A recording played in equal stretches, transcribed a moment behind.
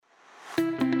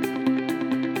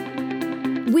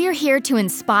We're here to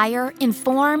inspire,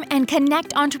 inform, and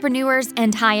connect entrepreneurs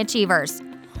and high achievers.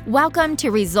 Welcome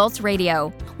to Results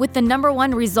Radio with the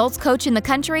 #1 results coach in the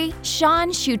country, Sean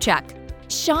Shuchuk.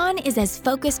 Sean is as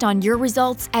focused on your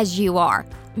results as you are.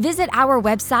 Visit our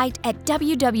website at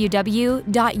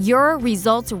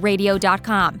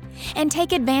www.yourresultsradio.com and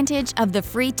take advantage of the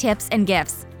free tips and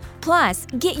gifts. Plus,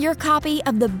 get your copy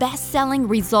of the best-selling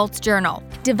Results Journal,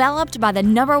 developed by the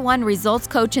 #1 results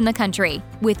coach in the country,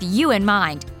 with you in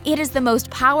mind. It is the most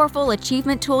powerful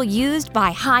achievement tool used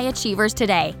by high achievers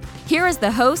today. Here is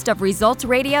the host of Results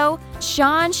Radio,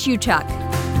 Sean Shuchuk.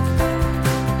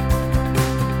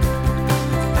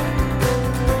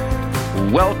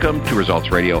 Welcome to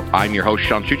Results Radio. I'm your host,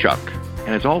 Sean Shuchuk.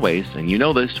 And as always, and you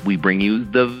know this, we bring you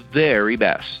the very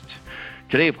best.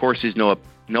 Today, of course, is no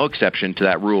exception to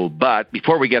that rule. But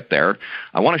before we get there,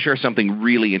 I want to share something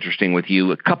really interesting with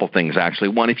you. A couple things, actually.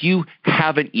 One, if you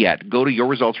haven't yet, go to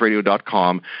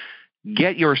yourresultsradio.com.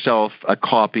 Get yourself a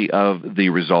copy of the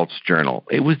Results Journal.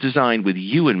 It was designed with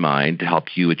you in mind to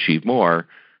help you achieve more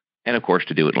and, of course,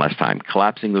 to do it in less time.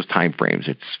 Collapsing those time frames,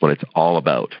 it's what it's all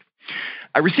about.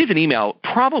 I received an email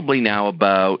probably now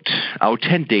about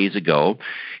 10 days ago,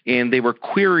 and they were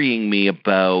querying me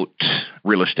about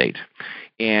real estate.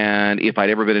 And if I'd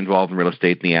ever been involved in real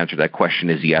estate, and the answer to that question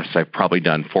is yes. I've probably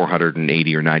done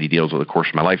 480 or 90 deals over the course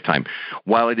of my lifetime.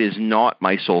 While it is not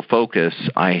my sole focus,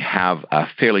 I have a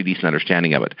fairly decent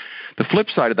understanding of it. The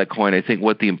flip side of that coin, I think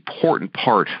what the important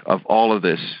part of all of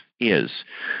this is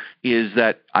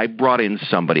that I brought in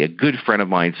somebody, a good friend of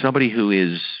mine, somebody who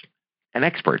is an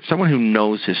expert, someone who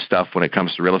knows his stuff when it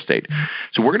comes to real estate.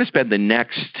 So we're going to spend the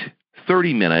next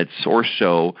 30 minutes or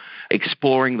so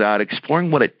exploring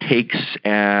what it takes,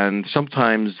 and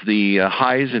sometimes the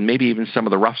highs and maybe even some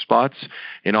of the rough spots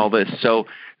in all this. So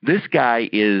this guy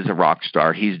is a rock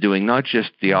star. He's doing not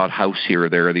just the odd house here or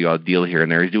there, or the odd deal here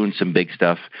and there. He's doing some big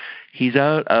stuff. He's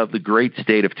out of the great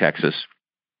state of Texas.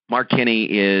 Mark Kinney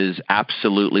is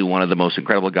absolutely one of the most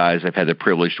incredible guys I've had the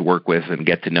privilege to work with and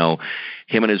get to know.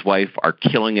 Him and his wife are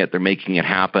killing it. They're making it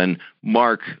happen.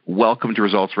 Mark, welcome to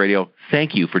Results Radio.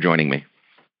 Thank you for joining me.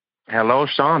 Hello,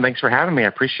 Sean. Thanks for having me. I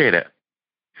appreciate it.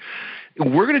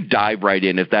 We're going to dive right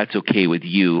in, if that's okay with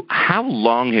you. How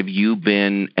long have you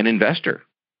been an investor?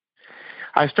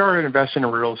 I started investing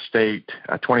in real estate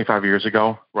 25 years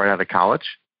ago, right out of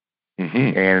college.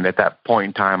 Mm-hmm. And at that point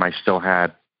in time, I still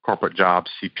had corporate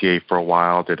jobs, CPA for a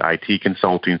while, did IT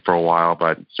consulting for a while,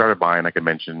 but started buying, like I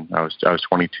mentioned, I was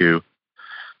 22.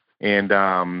 And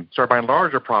started buying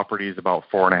larger properties about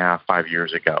 4.5, 5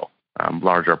 years ago,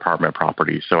 larger apartment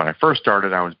properties. So when I first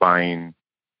started, I was buying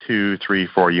 2, 3,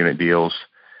 4 unit deals.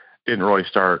 Didn't really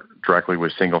start directly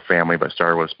with single family, but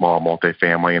started with small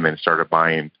multifamily, and then started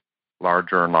buying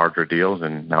larger and larger deals.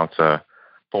 And now it's a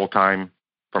full-time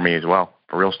for me as well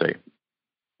for real estate.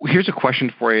 Here's a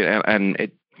question for you,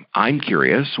 and I'm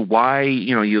curious why,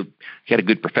 you had a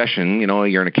good profession,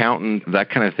 you're an accountant,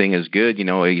 that kind of thing is good.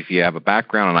 If you have a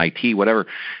background in IT, whatever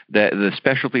the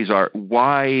specialties are,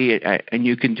 why, and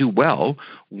you can do well,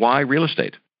 why real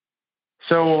estate?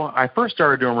 So I first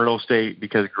started doing real estate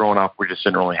because growing up, we just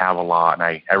didn't really have a lot. And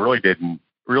I really didn't.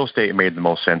 Real estate made the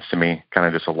most sense to me, kind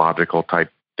of just a logical type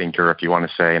thinker, if you want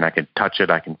to say, and I can touch it,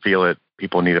 I can feel it.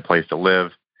 People need a place to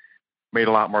live. Made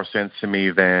a lot more sense to me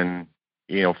than,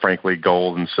 frankly,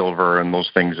 gold and silver and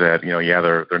those things that,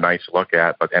 they're nice to look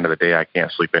at, but at the end of the day, I can't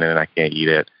sleep in it and I can't eat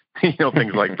it,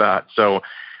 things like that. So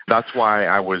that's why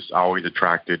I was always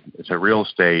attracted to real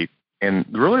estate. And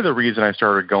really the reason I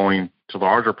started going to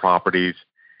larger properties,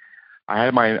 I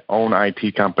had my own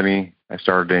IT company. I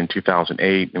started in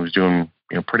 2008 and was doing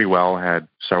pretty well. I had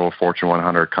several Fortune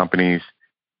 100 companies,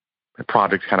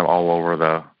 projects kind of all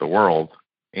over the world.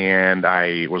 And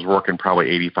I was working probably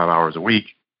 85 hours a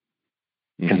week.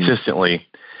 Consistently,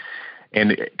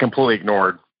 and completely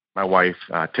ignored my wife,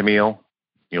 Tamil.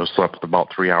 Slept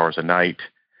about 3 hours a night,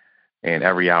 and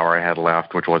every hour I had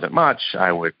left, which wasn't much,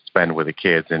 I would spend with the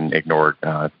kids and ignored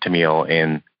Tamil,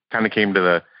 and kind of came to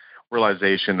the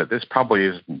realization that this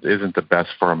probably isn't the best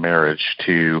for a marriage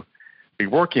to be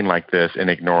working like this and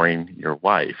ignoring your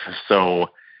wife.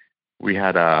 So we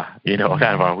had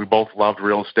we both loved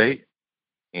real estate.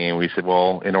 And we said,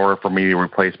 well, in order for me to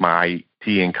replace my IT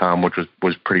income, which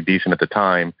was pretty decent at the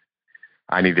time,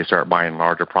 I need to start buying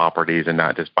larger properties, and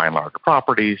not just buying larger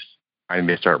properties. I need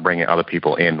to start bringing other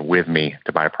people in with me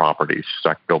to buy properties so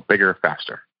I can go bigger,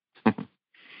 faster.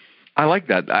 I like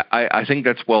that. I think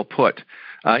that's well put.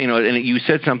 And you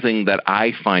said something that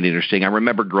I find interesting. I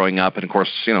remember growing up, and of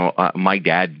course, my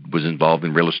dad was involved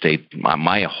in real estate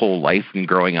my whole life and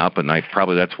growing up, and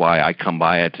that's why I come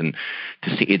by it, and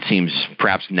to see it seems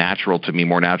perhaps natural to me,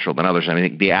 more natural than others. And I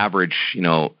think the average,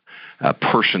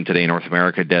 person today in North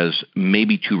America does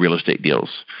maybe 2 real estate deals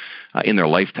in their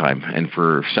lifetime, and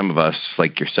for some of us,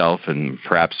 like yourself and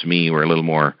perhaps me, we're a little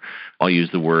more, I'll use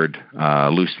the word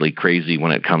loosely, crazy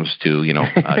when it comes to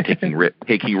taking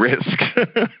risk.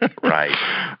 Right.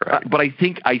 But I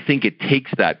think it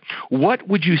takes that. What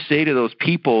would you say to those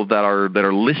people that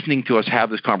are listening to us have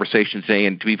this conversation today?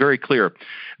 And to be very clear,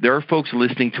 there are folks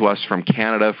listening to us from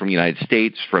Canada, from the United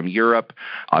States, from Europe,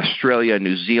 Australia,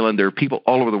 New Zealand. There are people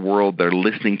all over the world that are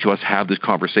listening to us have this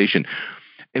conversation.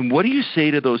 And what do you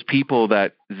say to those people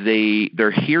that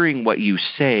they're hearing what you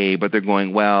say, but they're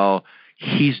going, well,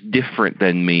 he's different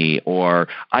than me, or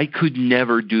I could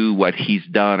never do what he's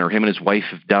done, or him and his wife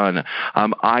have done.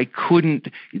 I couldn't.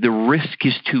 The risk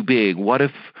is too big. What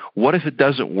if it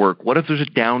doesn't work? What if there's a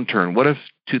downturn? What if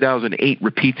 2008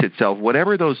 repeats itself?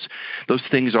 Whatever those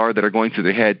things are that are going through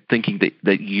their head, thinking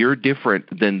that you're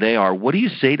different than they are. What do you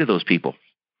say to those people?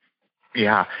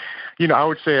 Yeah, I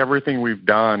would say everything we've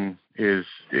done it's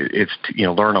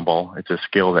learnable. It's a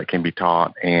skill that can be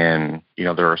taught, and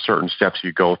there are certain steps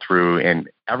you go through, and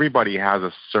everybody has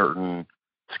a certain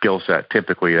skill set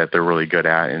typically that they're really good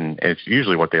at, and it's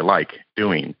usually what they like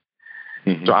doing.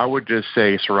 Mm-hmm. So I would just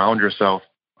say surround yourself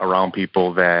around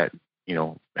people that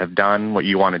have done what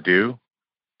you want to do.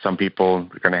 Some people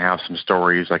are going to have some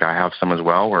stories, like I have some as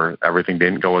well, where everything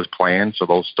didn't go as planned. So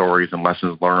those stories and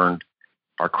lessons learned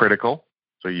are critical,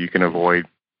 so you can avoid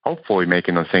hopefully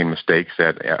making the same mistakes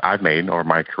that I've made over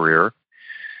my career.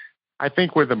 I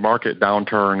think with the market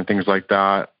downturn and things like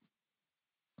that,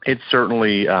 it's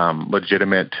certainly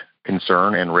legitimate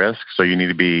concern and risk. So you need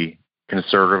to be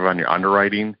conservative on your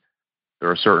underwriting.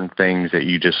 There are certain things that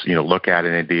you just look at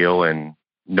in a deal, and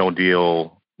no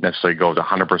deal necessarily goes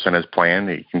 100% as planned.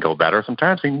 It can go better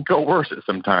sometimes, it can go worse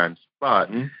sometimes. But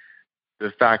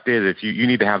the fact is, if you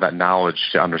need to have that knowledge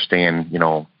to understand,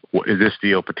 is this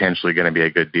deal potentially going to be a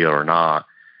good deal or not?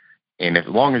 And as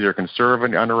long as you're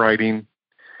conservative in underwriting,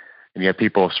 and you have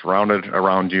people surrounded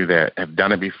around you that have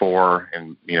done it before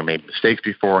and made mistakes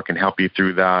before, can help you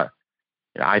through that,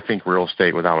 I think real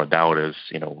estate, without a doubt, is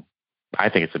I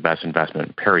think it's the best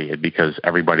investment, period, because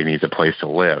everybody needs a place to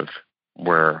live.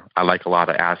 Where I like a lot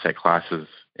of asset classes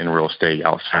in real estate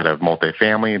outside of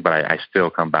multifamily, but I still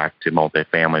come back to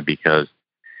multifamily because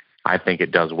I think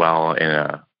it does well in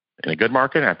a good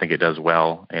market, and I think it does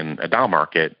well in a down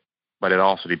market, but it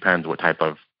also depends what type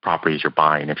of properties you're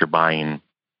buying. If you're buying,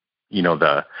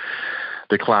 the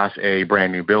Class A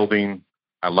brand new building,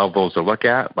 I love those to look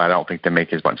at, but I don't think they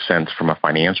make as much sense from a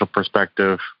financial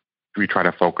perspective. We try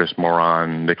to focus more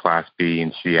on the Class B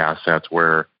and C assets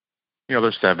where,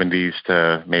 there's 70s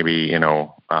to maybe,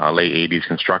 late 80s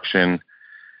construction,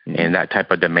 and that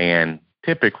type of demand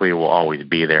typically will always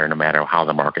be there no matter how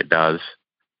the market does.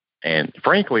 And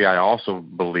frankly, I also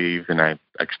believe, and I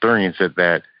experienced it,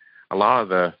 that a lot of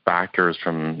the factors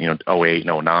from 08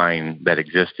 and 09 that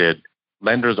existed,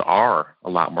 lenders are a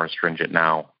lot more stringent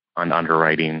now on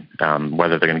underwriting,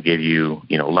 whether they're going to give you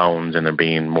loans, and they're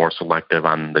being more selective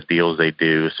on the deals they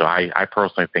do. So I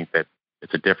personally think that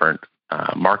it's a different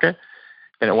market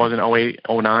than it was in 08,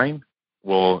 09.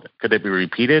 Well, could it be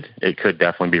repeated? It could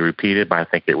definitely be repeated, but I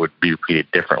think it would be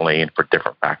repeated differently and for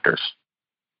different factors.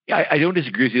 Yeah, I don't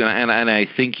disagree with you, and I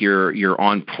think you're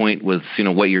on point with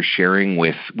what you're sharing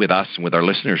with us and with our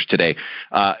listeners today.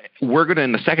 We're going to,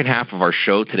 in the second half of our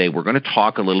show today, we're going to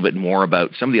talk a little bit more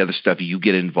about some of the other stuff you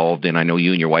get involved in. I know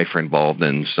you and your wife are involved,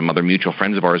 and some other mutual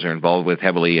friends of ours are involved with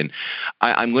heavily, and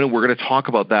we're going to talk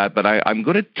about that. But I'm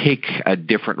going to take a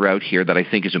different route here that I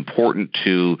think is important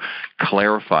to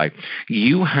clarify.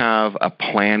 You have a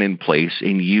plan in place,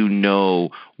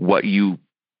 and what you.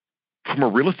 From a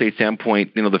real estate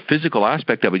standpoint, the physical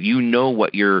aspect of it,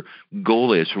 what your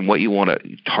goal is from what you want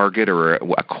to target or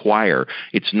acquire.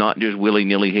 It's not just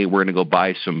willy-nilly, hey, we're going to go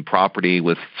buy some property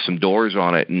with some doors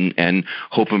on it and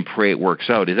hope and pray it works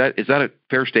out. Is that a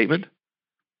fair statement?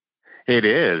 It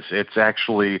is. It's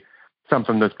actually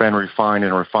something that's been refined.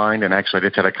 And actually, I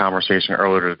just had a conversation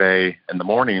earlier today in the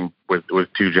morning with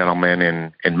two gentlemen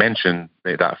and mentioned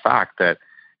that fact that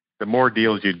the more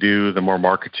deals you do, the more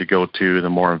markets you go to, the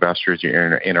more investors you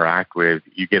interact with,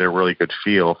 you get a really good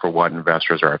feel for what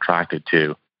investors are attracted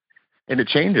to. And it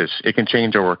changes. It can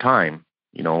change over time.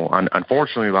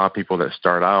 Unfortunately, a lot of people that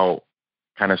start out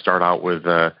with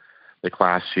the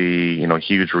Class C,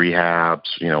 huge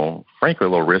rehabs, frankly, a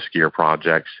little riskier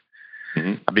projects.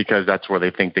 because that's where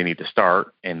they think they need to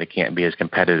start, and they can't be as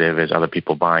competitive as other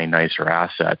people buying nicer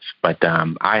assets. But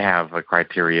I have a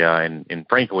criteria, and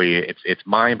frankly, it's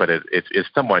mine, but it's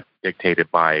somewhat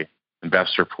dictated by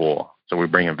investor pool. So we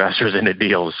bring investors into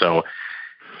deals. So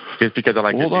just because I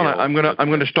like hold on, I'm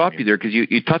gonna stop you there because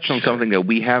you touched on something that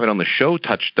we haven't on the show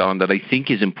touched on that I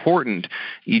think is important.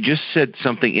 You just said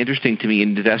something interesting to me,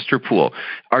 investor pool.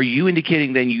 Are you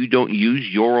indicating then you don't use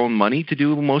your own money to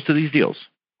do most of these deals?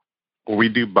 Well, we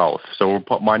do both. So we'll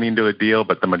put money into a deal,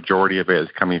 but the majority of it is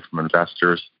coming from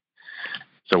investors.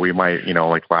 So we might,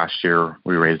 like last year,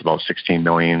 we raised about $16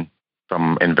 million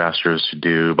from investors to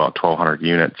do about 1,200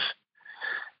 units.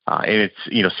 And it's,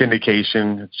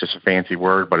 syndication. It's just a fancy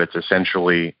word, but it's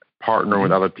essentially partner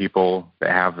with other people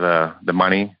that have the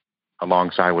money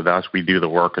alongside with us. We do the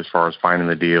work as far as finding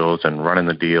the deals and running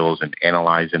the deals and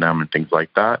analyzing them and things like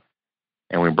that.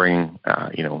 And we bring,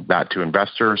 that to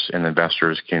investors, and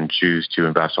investors can choose to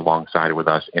invest alongside with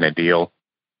us in a deal.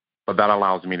 But that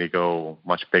allows me to go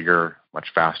much bigger, much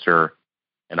faster,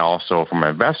 and also from an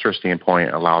investor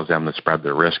standpoint, allows them to spread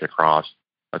their risk across,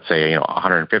 let's say, a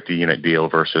 150-unit deal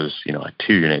versus, a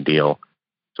 2-unit deal.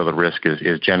 So the risk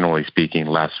is generally speaking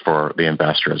less for the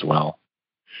investor as well.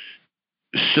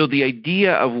 So the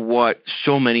idea of what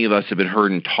so many of us have been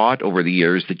heard and taught over the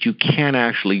years, that you can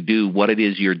actually do what it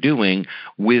is you're doing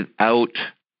without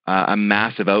a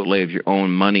massive outlay of your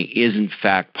own money, is in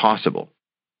fact possible.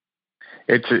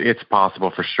 It's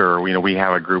possible for sure. We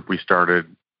have a group we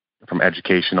started from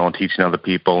educational and teaching other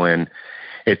people, and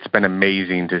it's been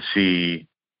amazing to see,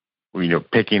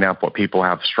 picking up what people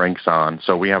have strengths on.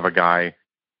 So we have a guy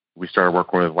we started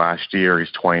working with last year.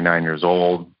 He's 29 years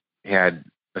old. He had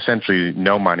essentially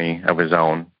no money of his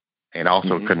own, and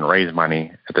also couldn't raise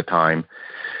money at the time.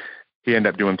 He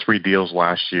ended up doing 3 deals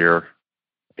last year,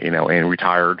 and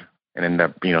retired, and ended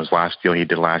up, his last deal he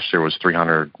did last year was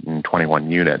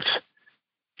 321 units.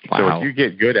 Wow. So if you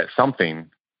get good at something,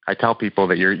 I tell people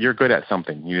that you're good at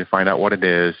something. You find out what it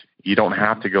is. You don't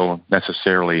have to go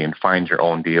necessarily and find your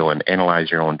own deal and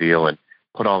analyze your own deal and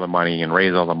put all the money and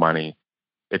raise all the money.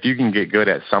 If you can get good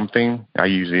at something, I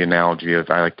use the analogy of,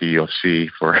 I like the UFC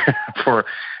for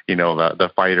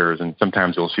the fighters, and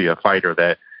sometimes you'll see a fighter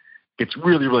that gets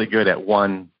really, really good at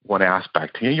one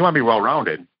aspect. You want to be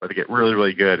well-rounded, but they get really,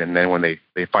 really good, and then when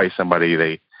they fight somebody,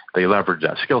 they leverage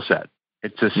that skill set.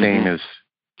 It's the same as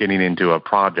getting into a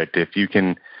project. If you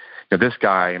can, this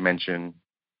guy I mentioned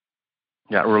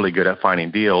got really good at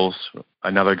finding deals.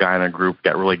 Another guy in a group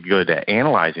got really good at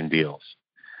analyzing deals.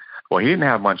 Well, he didn't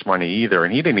have much money either,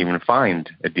 and he didn't even find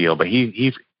a deal, but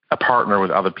he's a partner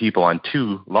with other people on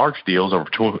 2 large deals over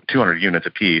 200 units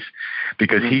apiece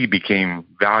because he became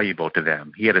valuable to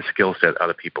them. He had a skill set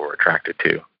other people were attracted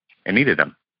to and needed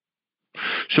them.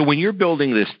 So when you're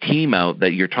building this team out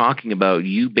that you're talking about,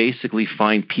 you basically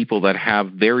find people that have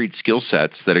varied skill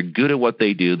sets that are good at what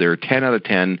they do. They're 10 out of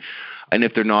 10. And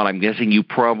if they're not, I'm guessing you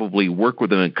probably work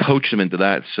with them and coach them into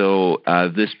that. So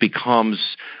this becomes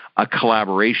a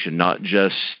collaboration, not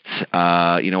just,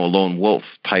 a lone wolf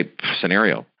type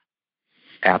scenario.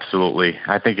 Absolutely.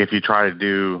 I think if you try to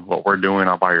do what we're doing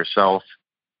all by yourself,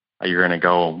 you're going to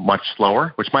go much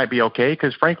slower, which might be okay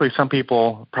because, frankly, some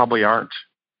people probably aren't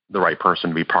the right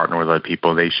person to be partnering with other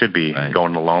people. They should be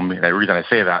going alone. And the reason I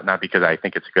say that, not because I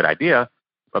think it's a good idea,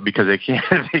 but because they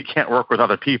can't work with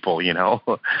other people,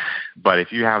 But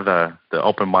if you have the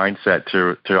open mindset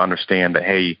to understand that,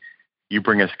 hey, you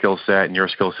bring a skill set and your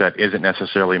skill set isn't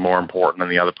necessarily more important than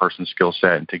the other person's skill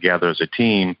set, and together as a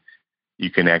team, you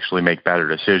can actually make better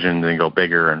decisions and go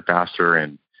bigger and faster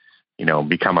and,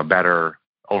 become a better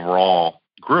overall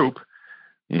group.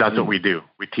 That's what we do.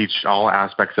 We teach all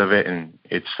aspects of it, and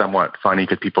it's somewhat funny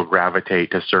because people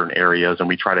gravitate to certain areas, and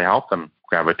we try to help them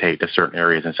gravitate to certain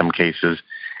areas in some cases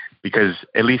because,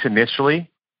 at least initially,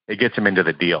 it gets them into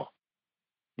the deal.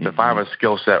 So if I have a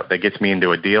skill set that gets me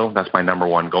into a deal, that's my number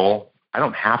one goal. I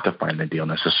don't have to find the deal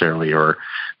necessarily or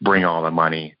bring all the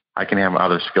money. I can have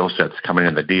other skill sets coming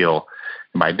in the deal.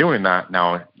 And by doing that,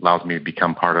 now it allows me to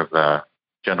become part of the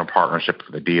general partnership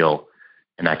for the deal,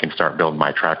 and I can start building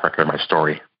my track record, my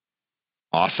story.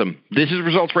 Awesome. This is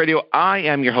Results Radio. I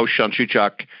am your host, Sean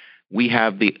Shuchuk. We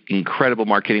have the incredible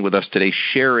Mark Kinney with us today,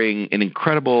 sharing an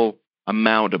incredible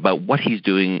amount about what he's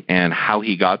doing and how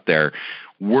he got there.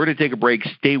 We're to take a break.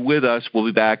 Stay with us. We'll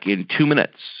be back in 2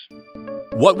 minutes.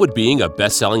 What would being a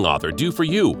best-selling author do for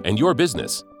you and your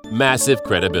business? Massive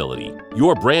credibility,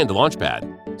 your brand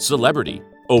launchpad, celebrity.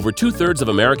 Over 2/3 of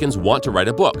Americans want to write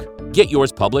a book. Get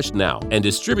yours published now and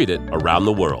distribute it around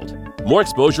the world. More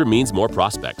exposure means more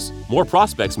prospects. More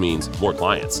prospects means more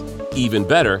clients. Even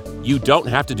better, you don't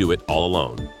have to do it all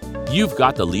alone. You've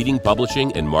got the leading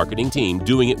publishing and marketing team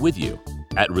doing it with you.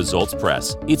 At Results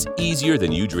Press, it's easier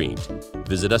than you dreamed.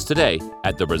 Visit us today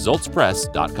at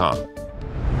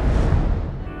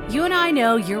theresultspress.com. You and I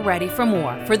know you're ready for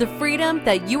more, for the freedom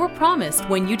that you were promised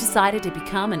when you decided to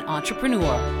become an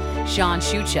entrepreneur. Sean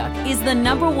Shuchuk is the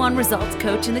 #1 results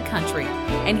coach in the country,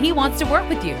 and he wants to work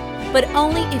with you, but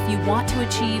only if you want to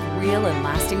achieve real and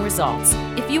lasting results.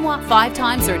 If you want 5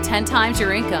 times or 10 times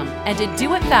your income, and to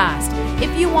do it fast,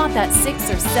 if you want that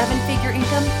 6 or 7-figure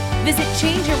income, visit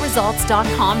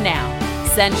changeyourresults.com now.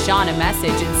 Send Sean a message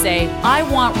and say, I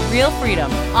want real freedom.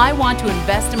 I want to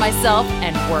invest in myself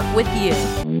and work with you.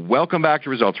 Welcome back to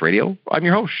Results Radio. I'm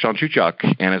your host, Sean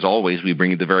Shuchuk, and as always, we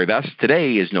bring you the very best.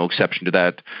 Today is no exception to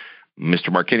that.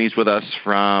 Mr. Mark Kinney's with us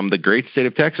from the great state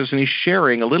of Texas, and he's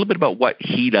sharing a little bit about what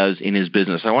he does in his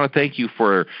business. I want to thank you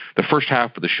for the first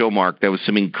half of the show, Mark. That was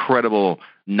some incredible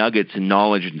nuggets and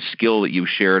knowledge and skill that you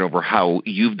shared over how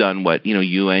you've done what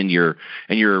you and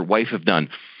your wife have done.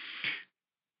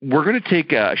 We're going to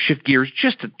take shift gears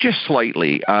just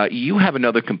slightly. You have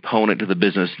another component to the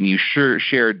business, and you shared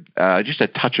just a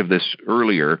touch of this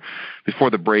earlier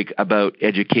before the break about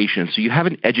education. So you have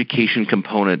an education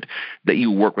component that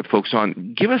you work with folks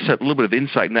on. Give us a little bit of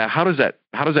insight now. How does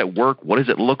that work? What does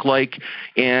it look like?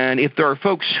 And if there are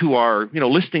folks who are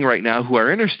listening right now who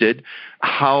are interested,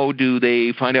 how do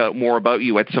they find out more about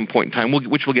you at some point in time?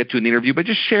 Which we'll get to in the interview. But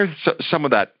just share some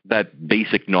of that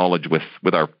basic knowledge with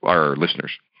our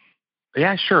listeners.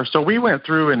 Yeah, sure. So we went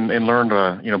through and learned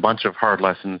a bunch of hard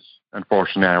lessons.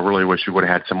 Unfortunately, I really wish we would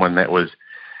have had someone that was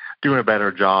doing a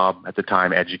better job at the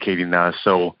time educating us.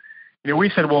 So, we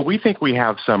said, well, we think we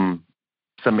have some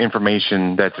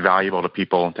information that's valuable to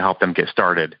people to help them get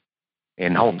started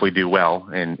and hopefully do well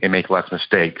and make less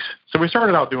mistakes. So we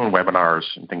started out doing webinars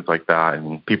and things like that.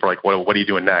 And people are like, well, what are you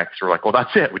doing next? We're like, well,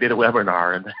 that's it. We did a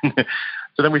webinar. And then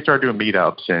so then we started doing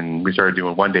meetups, and we started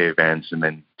doing 1-day events and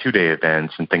then 2-day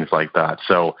events and things like that.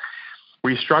 So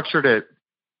we structured it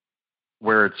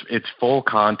where it's full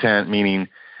content, meaning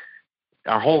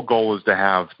our whole goal is to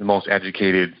have the most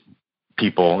educated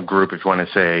group, if you want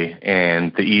to say,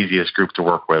 and the easiest group to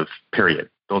work with, period.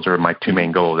 Those are my 2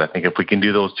 main goals. I think if we can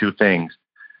do those 2 things,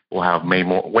 we'll have way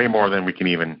more than we can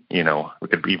even, we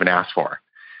could even ask for.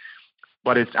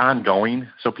 But it's ongoing.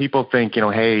 So people think,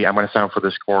 hey, I'm going to sign up for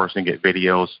this course and get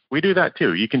videos. We do that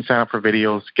too. You can sign up for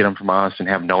videos, get them from us, and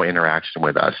have no interaction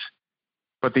with us.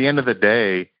 But at the end of the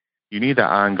day, you need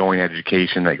that ongoing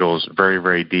education that goes very,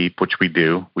 very deep, which we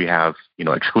do. We have,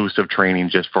 exclusive training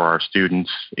just for our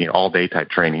students, all day type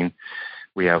training.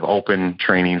 We have open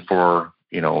training for,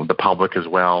 the public as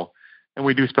well. And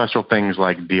we do special things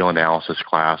like deal analysis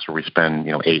class where we spend,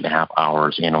 8.5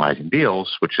 hours analyzing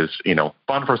deals, which is,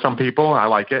 fun for some people. I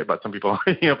like it, but some people,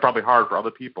 probably hard for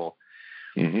other people.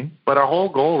 Mm-hmm. But our whole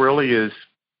goal really is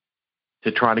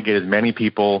to try to get as many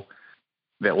people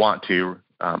that want to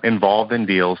involved in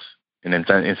deals and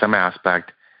in some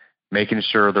aspect, making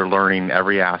sure they're learning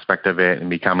every aspect of it and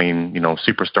becoming,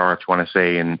 superstar, if you want to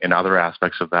say, in other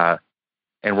aspects of that,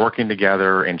 and working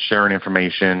together and sharing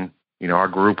information. Our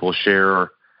group will share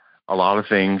a lot of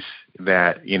things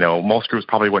that, most groups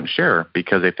probably wouldn't share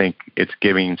because they think it's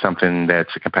giving something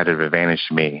that's a competitive advantage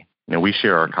to me. We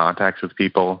share our contacts with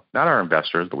people, not our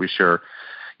investors, but we share,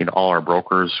 all our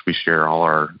brokers. We share all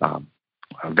our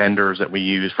vendors that we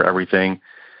use for everything.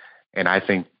 And I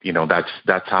think,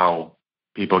 that's how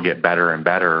people get better and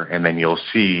better. And then you'll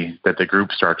see that the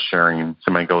group starts sharing.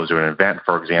 Somebody goes to an event,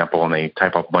 for example, and they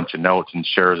type up a bunch of notes and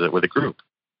shares it with a group,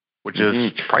 which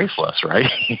is priceless,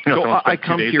 right? So I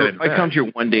come to your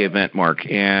 1-day event, Mark,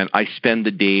 and I spend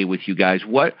the day with you guys.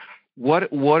 What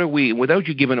are we, without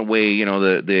you giving away,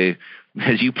 the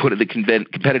as you put it, the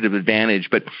competitive advantage,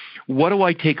 but what do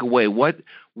I take away?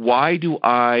 Why do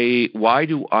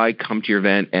I come to your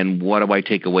event, and what do I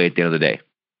take away at the end of the day?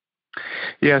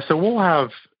 Yeah, so we'll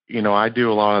have, I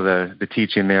do a lot of the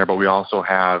teaching there, but we also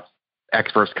have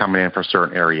experts coming in for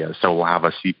certain areas. So we'll have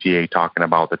a CPA talking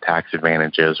about the tax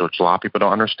advantages, which a lot of people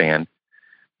don't understand.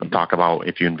 We'll talk about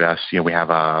if you invest, we have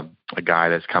a guy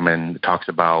that's come in that talks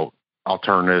about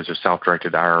alternatives or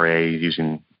self-directed IRAs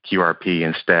using QRP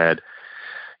instead.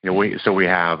 We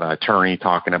have an attorney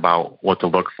talking about what to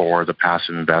look for as a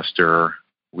passive investor.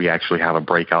 We actually have a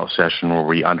breakout session where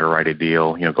we underwrite a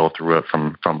deal, go through it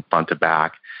from front to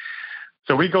back.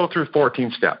 So we go through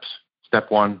 14 steps. Step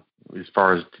 1, as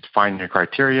far as defining your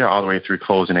criteria, all the way through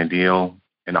closing a deal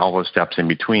and all those steps in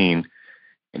between.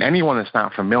 And anyone that's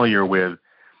not familiar with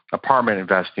apartment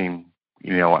investing,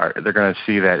 they're going to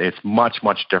see that it's much,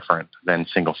 much different than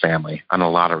single family on a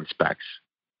lot of respects.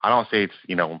 I don't say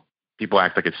it's, people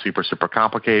act like it's super, super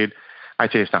complicated.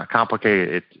 I'd say it's not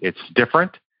complicated. It's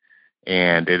different,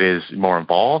 and it is more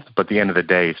involved. But at the end of the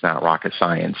day, it's not rocket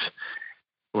science.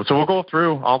 So we'll go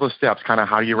through all the steps, kind of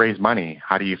how do you raise money?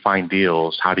 How do you find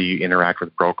deals? How do you interact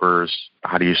with brokers?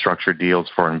 How do you structure deals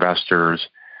for investors?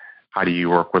 How do you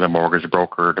work with a mortgage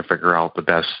broker to figure out the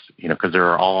best, because there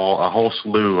are a whole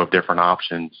slew of different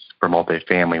options for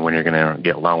multifamily when you're going to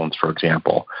get loans, for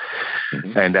example,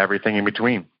 and everything in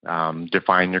between.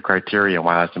 Define your criteria and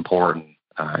why that's important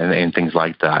and things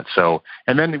like that. So,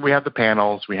 and then we have the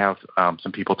panels. We have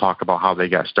some people talk about how they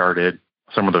got started,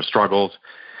 some of their struggles.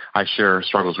 I share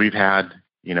struggles we've had,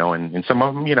 and some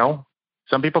of them,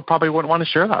 some people probably wouldn't want to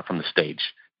share that from the stage.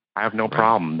 I have no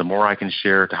problem. The more I can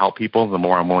share to help people, the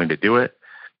more I'm willing to do it.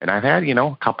 And I've had,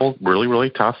 a couple really, really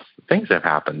tough things that have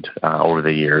happened over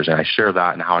the years. And I share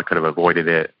that and how I could have avoided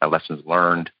it, lessons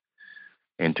learned.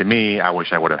 And to me, I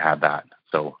wish I would have had that.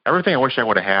 So everything I wish I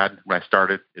would have had when I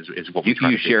started is what we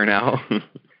try to share do. Now.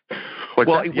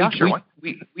 Well,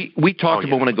 we talked a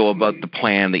moment ago about the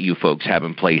plan that you folks have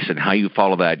in place and how you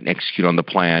follow that and execute on the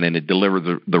plan and to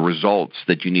deliver the results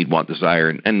that you need, want, desire,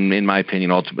 and in my opinion,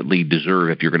 ultimately deserve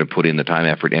if you're going to put in the time,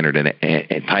 effort, and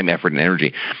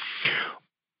energy.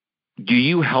 Do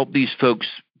you help these folks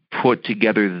put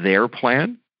together their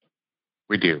plan?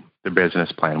 We do. The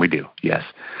business plan, we do, yes.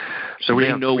 So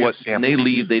they know what, when they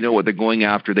leave, they know what they're going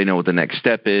after. They know what the next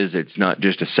step is. It's not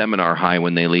just a seminar high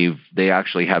when they leave. They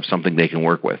actually have something they can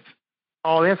work with.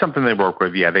 Oh, they have something they work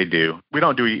with. Yeah, they do. We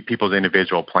don't do people's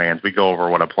individual plans. We go over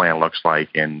what a plan looks like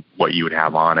and what you would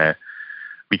have on it,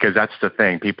 because that's the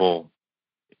thing. People,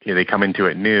 they come into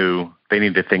it new. They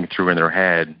need to think through in their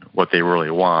head what they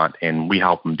really want, and we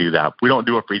help them do that. We don't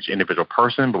do it for each individual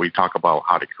person, but we talk about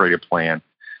how to create a plan,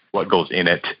 what goes in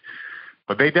it.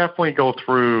 But they definitely go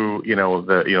through,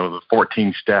 the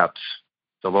 14 steps.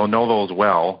 So they'll know those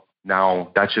well.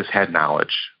 Now, that's just head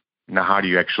knowledge. Now, how do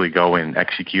you actually go and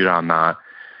execute on that,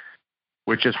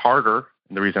 which is harder?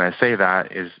 And the reason I say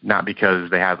that is not because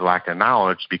they have the lack of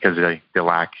knowledge, because they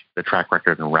lack the track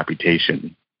record and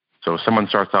reputation. So if someone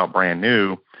starts out brand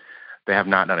new, they have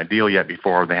not done a deal yet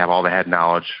before, they have all the head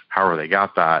knowledge, however they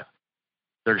got that,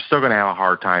 they're still going to have a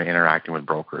hard time interacting with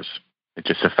brokers. It's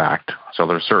just a fact. So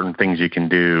there's certain things you can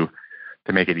do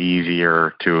to make it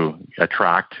easier to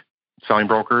attract selling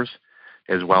brokers,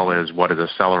 as well as what does a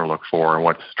seller look for and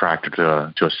what's attractive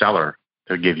to a seller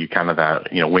to give you kind of that,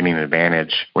 winning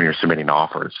advantage when you're submitting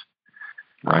offers.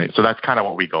 Right. So that's kind of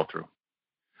what we go through.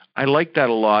 I like that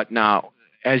a lot. Now,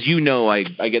 as you know, I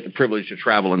get the privilege to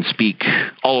travel and speak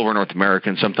all over North America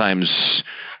and sometimes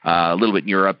a little bit in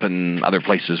Europe and other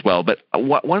places as well. But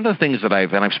one of the things that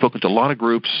I've spoken to a lot of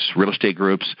groups, real estate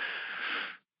groups.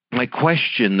 My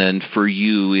question then for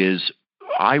you is,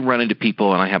 I run into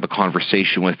people and I have a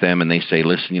conversation with them and they say,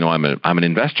 listen, I'm an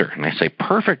investor. And I say,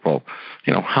 perfect. Well,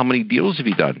 how many deals have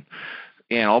you done?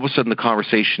 And all of a sudden the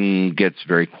conversation gets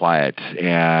very quiet.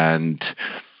 And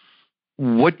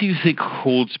what do you think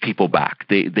holds people back?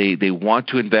 They want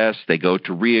to invest. They go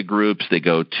to RIA groups. They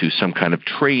go to some kind of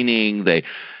training.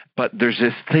 But there's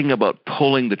this thing about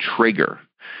pulling the trigger.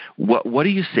 What do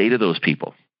you say to those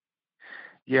people?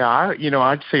 Yeah,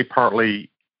 I'd say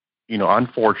partly,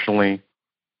 unfortunately,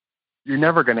 you're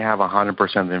never going to have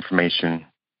 100% of the information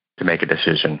to make a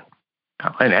decision.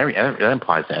 And that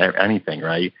implies anything,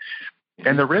 right?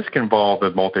 And the risk involved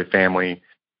with multifamily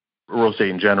real estate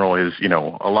in general is,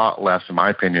 a lot less, in my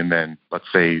opinion, than,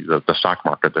 let's say, the stock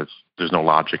market. There's no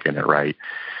logic in it, right?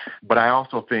 But I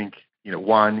also think,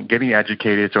 one, getting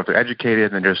educated. So if they're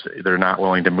educated and they're not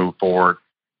willing to move forward,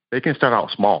 they can start out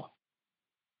small.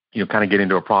 Kind of get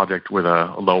into a project with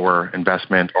a lower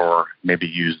investment, or maybe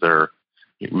use their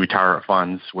retirement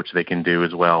funds, which they can do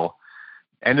as well.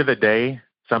 End of the day,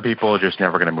 some people are just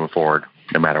never going to move forward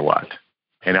no matter what.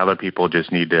 And other people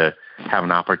just need to have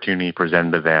an opportunity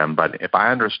presented to them. But if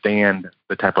I understand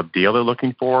the type of deal they're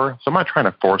looking for, so I'm not trying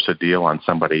to force a deal on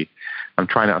somebody. I'm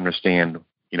trying to understand,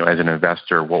 as an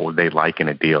investor, what would they like in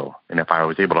a deal? And if I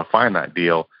was able to find that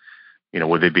deal,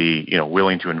 would they be,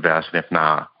 willing to invest? And if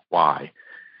not, why?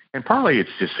 And partly it's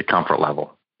just a comfort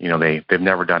level. They've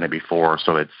never done it before,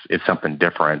 so it's something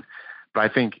different. But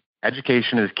I think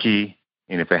education is key.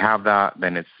 And if they have that,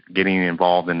 then it's getting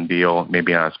involved in the deal,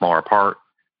 maybe on a smaller part,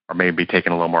 or maybe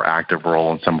taking a little more active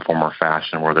role in some form or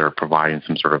fashion where they're providing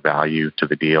some sort of value to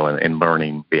the deal and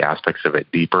learning the aspects of it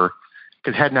deeper.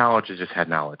 Because head knowledge is just head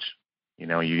knowledge. You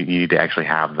need to actually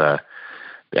have the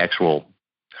actual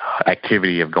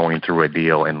activity of going through a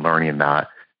deal and learning that.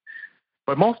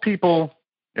 But most people,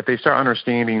 if they start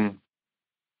understanding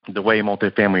the way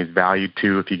multifamily is valued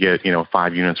too, if you get,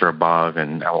 5 units or above,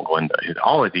 and I won't go into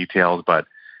all the details, but,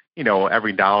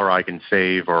 every dollar I can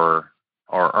save or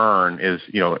or earn is,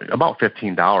 about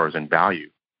 $15 in value.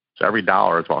 So every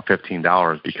dollar is about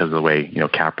 $15 because of the way,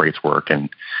 cap rates work. And,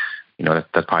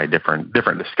 that's probably a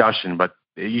different discussion, but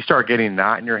you start getting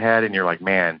that in your head and you're like,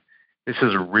 man, this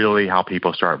is really how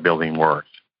people start building worth.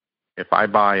 If I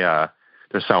buy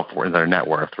their net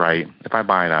worth, right? If I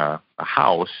buy a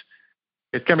house,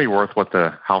 it's going to be worth what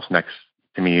the house next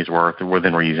to me is worth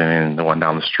within reason, and the one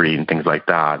down the street and things like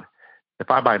that. If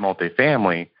I buy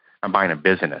multifamily, I'm buying a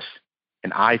business,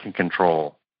 and I can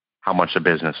control how much the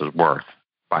business is worth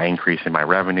by increasing my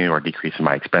revenue or decreasing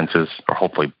my expenses, or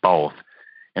hopefully both.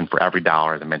 And for every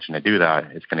dollar, as I mentioned, to do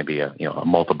that, it's going to be a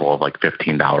multiple of like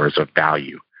 $15 of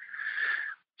value.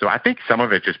 So I think some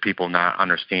of it just people not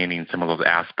understanding some of those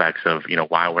aspects of,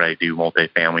 why would I do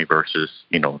multifamily versus,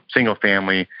 single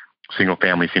family. Single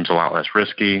family seems a lot less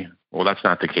risky. Well, that's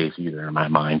not the case either in my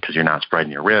mind, because you're not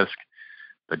spreading your risk.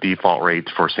 The default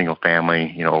rates for single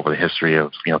family, over the history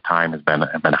of time have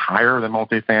been higher than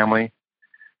multifamily.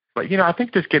 But I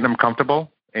think just getting them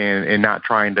comfortable and not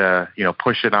trying to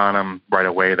push it on them right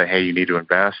away that, hey, you need to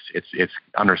invest. It's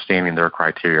understanding their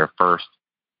criteria first,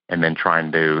 and then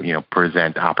trying to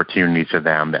present opportunities to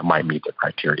them that might meet the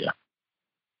criteria.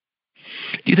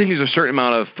 Do you think there's a certain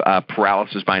amount of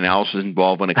paralysis by analysis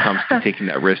involved when it comes to taking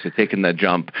that risk, to taking that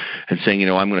jump and saying,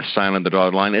 I'm going to sign on the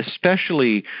dotted line,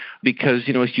 especially because,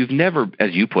 if you've never,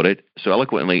 as you put it so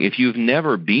eloquently, if you've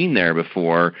never been there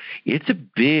before, it's a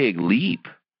big leap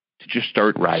to just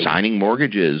start signing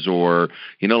mortgages or,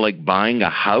 like buying a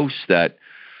house that,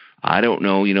 I don't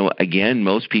know, again,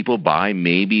 most people buy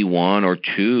maybe one or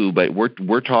two, but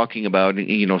we're talking about,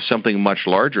 something much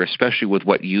larger, especially with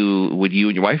what you and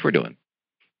your wife were doing.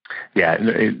 Yeah,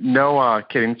 no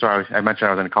kidding. So I mentioned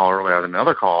I was in a call earlier. I was in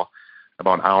another call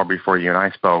about an hour before you and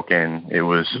I spoke, and it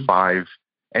was 5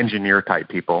 engineer type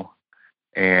people.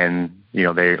 And,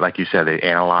 they, like you said, they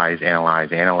analyze.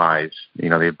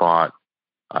 They bought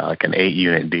like an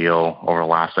 8-unit deal over the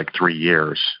last 3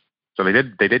 years. So they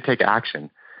did take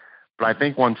action. But I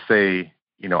think once they,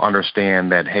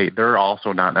 understand that, hey, they're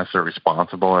also not necessarily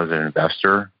responsible as an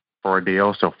investor for a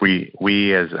deal. So if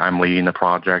we as I'm leading the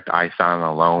project, I sign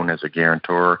a loan as a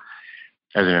guarantor,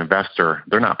 as an investor,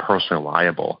 they're not personally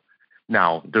liable.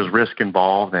 Now, there's risk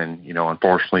involved, and,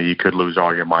 unfortunately, you could lose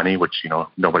all your money, which,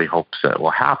 nobody hopes that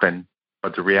will happen.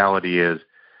 But the reality is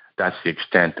that's the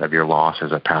extent of your loss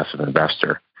as a passive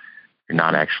investor. You're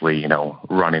not actually,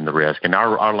 running the risk. And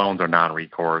our loans are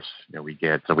non-recourse. We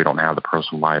get, so we don't have the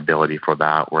personal liability for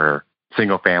that, where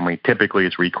single family typically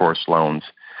is recourse loans.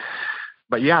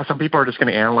 But yeah, some people are just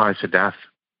going to analyze to death.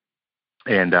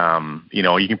 And,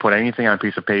 you can put anything on a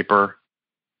piece of paper.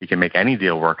 You can make any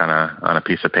deal work on a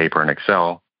piece of paper in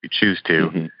Excel if you choose to.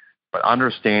 Mm-hmm. But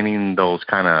understanding those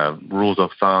kind of rules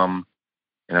of thumb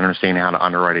and understanding how to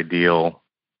underwrite a deal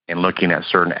and looking at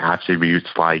certain attributes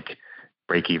like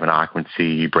break-even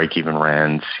occupancy, break-even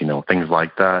rents, things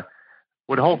like that,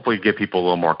 would hopefully give people a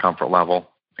little more comfort level.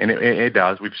 And it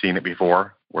does. We've seen it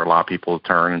before, where a lot of people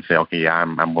turn and say, okay, yeah,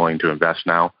 I'm willing to invest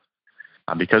now.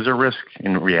 Because their risk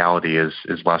in reality is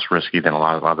less risky than a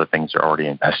lot of other things they're already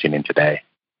investing in today.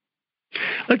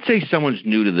 Let's say someone's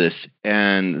new to this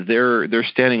and they're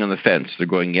standing on the fence. They're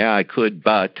going, yeah, I could,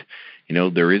 but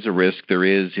there is a risk. There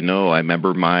is, I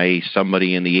remember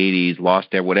somebody in the 80s lost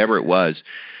there, whatever it was.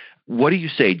 What do you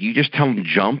say? Do you just tell them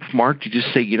jump, Mark? Do you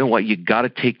just say, you know what, you got to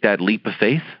take that leap of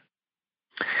faith?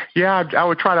 Yeah, I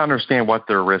would try to understand what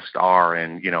their risks are,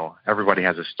 and everybody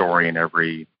has a story in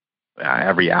every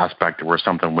aspect where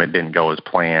something didn't go as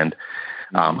planned.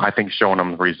 I think showing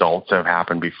them the results that have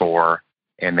happened before,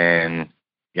 and then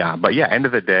end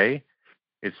of the day,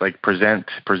 it's like present,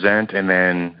 and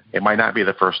then it might not be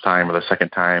the first time or the second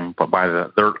time, but by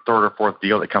the third or fourth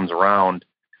deal that comes around,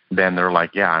 then they're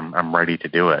like, yeah, I'm ready to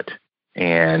do it.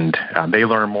 And they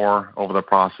learn more over the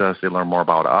process. They learn more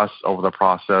about us over the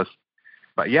process.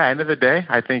 But yeah, end of the day,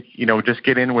 I think, just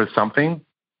get in with something,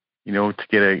 to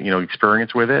get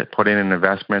experience with it, put in an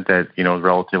investment that, is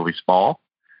relatively small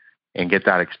and get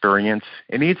that experience.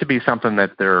 It needs to be something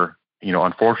that they're,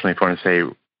 unfortunately, if you want to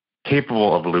say,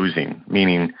 capable of losing,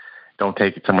 meaning don't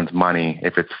take someone's money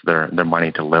if it's their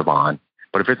money to live on.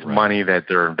 But if it's money that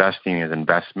they're investing as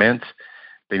investments,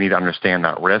 they need to understand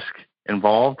that risk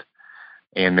involved.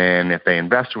 And then if they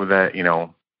invest with it,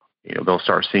 they'll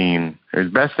start seeing, the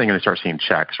best thing is to start seeing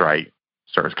checks, right?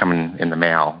 Starts coming in the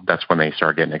mail. That's when they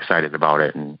start getting excited about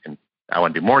it. And I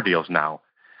want to do more deals now.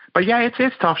 But yeah,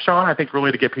 it's tough, Sean. I think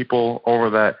really to get people over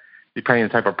that, depending on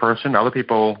the type of person. Other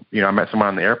people, I met someone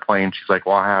on the airplane. She's like,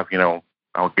 well, I have,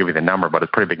 I'll give you the number, but it's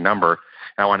a pretty big number.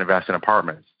 And I want to invest in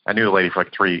apartments. I knew the lady for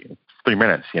 3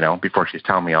 minutes, before she's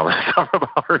telling me all this stuff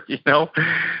about her,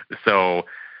 So,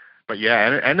 but yeah, at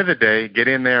the end of the day, get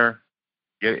in there,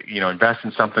 invest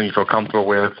in something you feel comfortable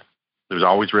with. There's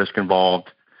always risk involved,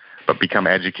 but become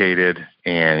educated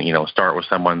and, start with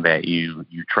someone that you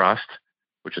trust,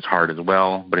 which is hard as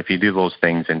well. But if you do those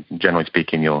things, and generally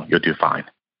speaking, you'll do fine.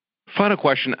 Final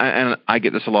question, and I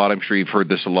get this a lot. I'm sure you've heard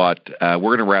this a lot. We're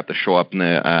going to wrap the show up, and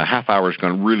the half hour is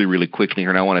going really, really quickly here,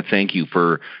 and I want to thank you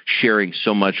for sharing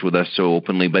so much with us so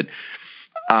openly. But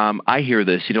I hear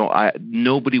this,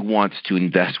 nobody wants to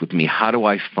invest with me. How do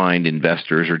I find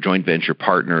investors or joint venture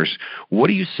partners? What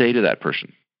do you say to that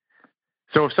person?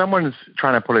 So if someone's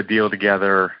trying to put a deal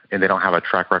together and they don't have a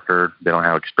track record, they don't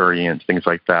have experience, things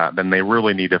like that, then they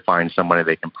really need to find somebody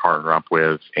they can partner up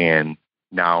with. And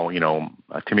now,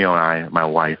 Tamil and I, my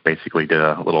wife, basically did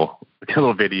a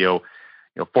little video.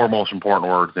 4 most important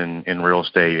words in real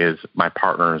estate is my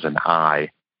partners and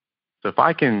I. So if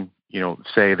I can,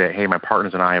 say that, hey, my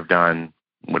partners and I have done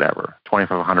whatever,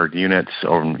 2,500 units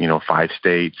over, 5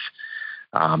 states,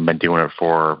 been doing it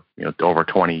for, over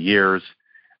 20 years,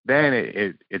 then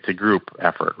it's a group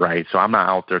effort, right? So I'm not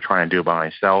out there trying to do it by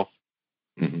myself.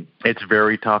 Mm-hmm. It's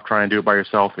very tough trying to do it by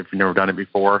yourself if you've never done it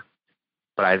before.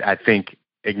 But I think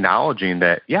acknowledging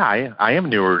that, yeah, I am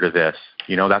newer to this.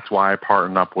 That's why I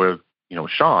partnered up with,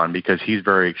 Sean, because he's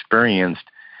very experienced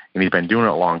and he's been doing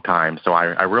it a long time. So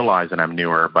I realize that I'm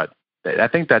newer, but I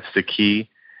think that's the key.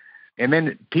 And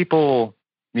then people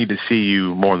need to see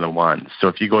you more than once. So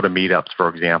if you go to meetups, for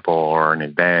example, or an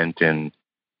event, and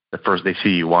the first they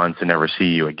see you once and never see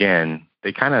you again,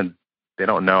 they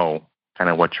don't know kind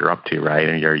of what you're up to, right?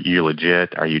 And are you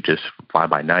legit? Are you just fly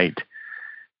by night?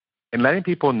 And letting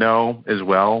people know as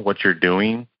well what you're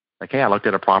doing. Like, hey, I looked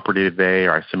at a property today,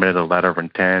 or I submitted a letter of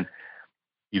intent.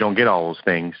 You don't get all those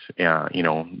things,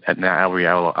 and not every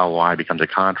LOI becomes a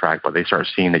contract, but they start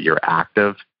seeing that you're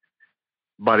active.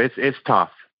 But it's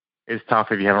tough. It's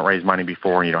tough if you haven't raised money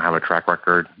before and you don't have a track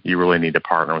record. You really need to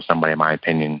partner with somebody, in my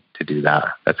opinion, to do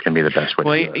that. That's going to be the best way to do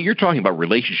it. Well, you're talking about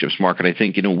relationships, Mark, and I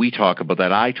think, we talk about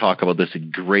that. I talk about this a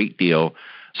great deal.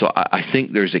 So I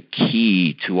think there's a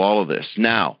key to all of this.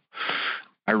 Now,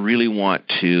 I really want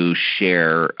to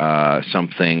share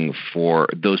something for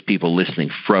those people listening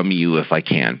from you, if I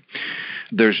can.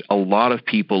 There's a lot of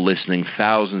people listening,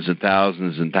 thousands and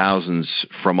thousands and thousands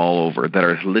from all over, that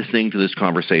are listening to this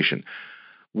conversation.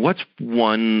 What's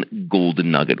one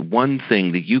golden nugget, one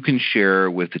thing that you can share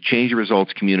with the Change the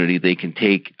Results community they can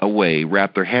take away,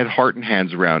 wrap their head, heart, and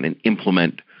hands around, and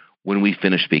implement when we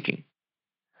finish speaking?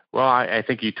 Well, I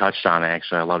think you touched on it.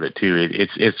 Actually, I love it too.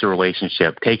 It's a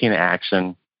relationship, taking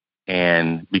action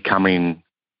and becoming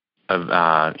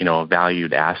a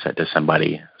valued asset to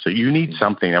somebody. So you need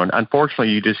something. Unfortunately,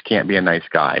 you just can't be a nice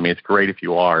guy. It's great if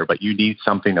you are, but you need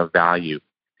something of value,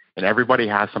 and everybody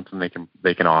has something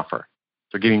they can offer.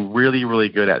 So getting really, really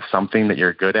good at something that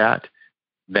you're good at,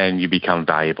 then you become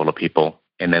valuable to people,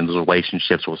 and then the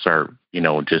relationships will start,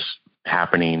 just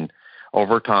happening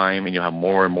over time, and you'll have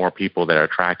more and more people that are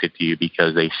attracted to you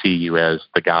because they see you as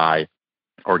the guy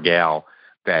or gal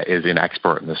that is an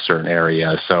expert in a certain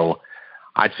area. So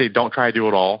I'd say don't try to do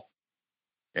it all.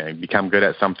 Become good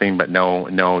at something, but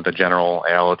know the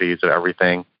generalities of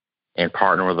everything, and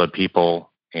partner with other people,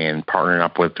 and partnering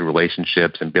up with the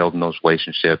relationships and building those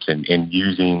relationships and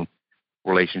using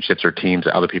relationships or teams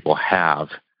that other people have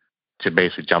to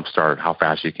basically jumpstart how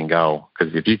fast you can go.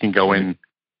 Because if you can go in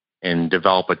and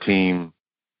develop a team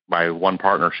by one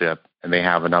partnership, and they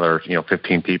have another,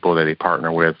 15 people that they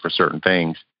partner with for certain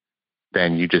things,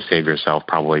 then you just save yourself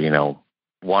probably, a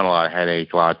lot of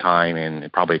headache, a lot of time,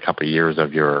 and probably a couple of years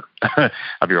of your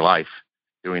of your life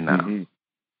doing that. Mm-hmm.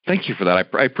 Thank you for that.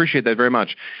 I appreciate that very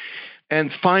much.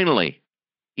 And finally,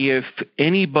 if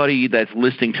anybody that's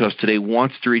listening to us today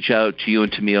wants to reach out to you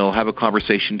and Tamil, have a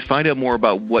conversation, to find out more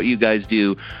about what you guys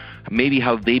do, maybe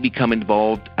how they become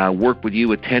involved, work with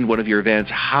you, attend one of your events,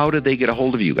 how do they get a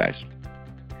hold of you guys?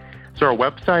 So our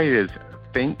website is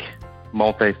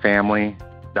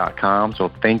thinkmultifamily.com. So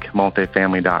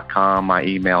thinkmultifamily.com. My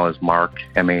email is mark,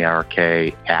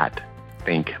 M-A-R-K,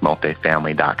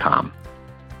 @thinkmultifamily.com.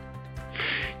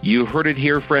 You heard it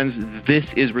here, friends. This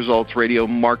is Results Radio.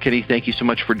 Mark Kenney, thank you so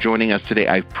much for joining us today.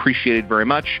 I appreciate it very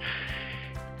much.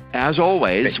 As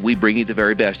always, we bring you the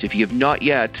very best. If you have not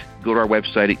yet, go to our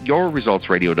website at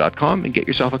yourresultsradio.com and get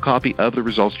yourself a copy of the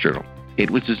Results Journal.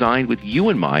 It was designed with you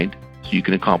in mind so you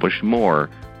can accomplish more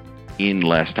in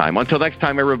less time. Until next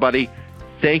time, everybody,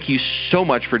 thank you so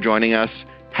much for joining us.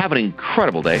 Have an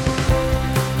incredible day.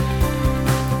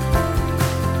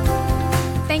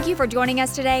 Thank you for joining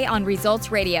us today on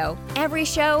Results Radio. Every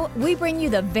show, we bring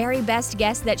you the very best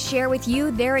guests that share with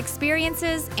you their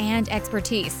experiences and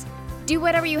expertise. Do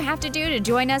whatever you have to do to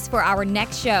join us for our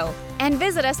next show. And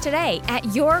visit us today at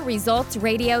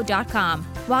yourresultsradio.com.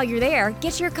 While you're there,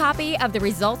 get your copy of the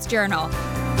Results Journal.